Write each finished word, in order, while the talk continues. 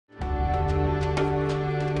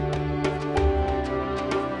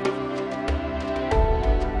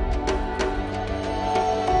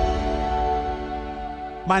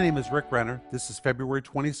My name is Rick Renner. This is February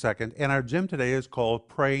 22nd, and our gym today is called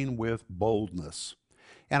Praying with Boldness.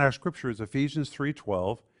 And our scripture is Ephesians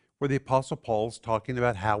 3:12, where the Apostle Paul's talking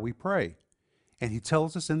about how we pray. And he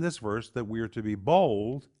tells us in this verse that we are to be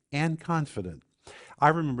bold and confident. I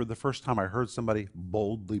remember the first time I heard somebody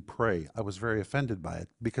boldly pray. I was very offended by it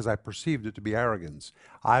because I perceived it to be arrogance.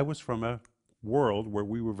 I was from a world where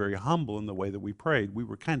we were very humble in the way that we prayed. We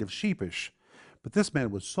were kind of sheepish. But this man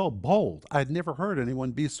was so bold. I'd never heard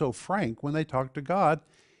anyone be so frank when they talked to God,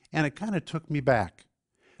 and it kind of took me back.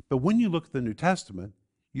 But when you look at the New Testament,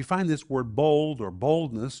 you find this word bold or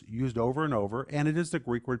boldness used over and over, and it is the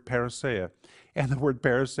Greek word parousia. And the word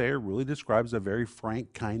parousia really describes a very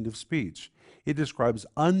frank kind of speech. It describes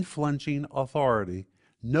unflinching authority,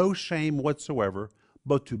 no shame whatsoever,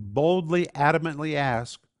 but to boldly, adamantly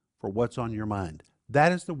ask for what's on your mind.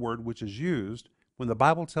 That is the word which is used when the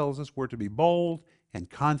Bible tells us we're to be bold and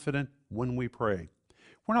confident when we pray.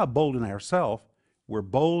 We're not bold in ourselves. We're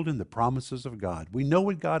bold in the promises of God. We know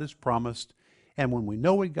what God has promised, and when we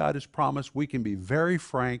know what God has promised, we can be very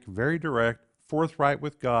frank, very direct, forthright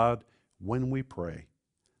with God when we pray.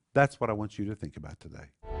 That's what I want you to think about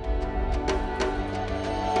today.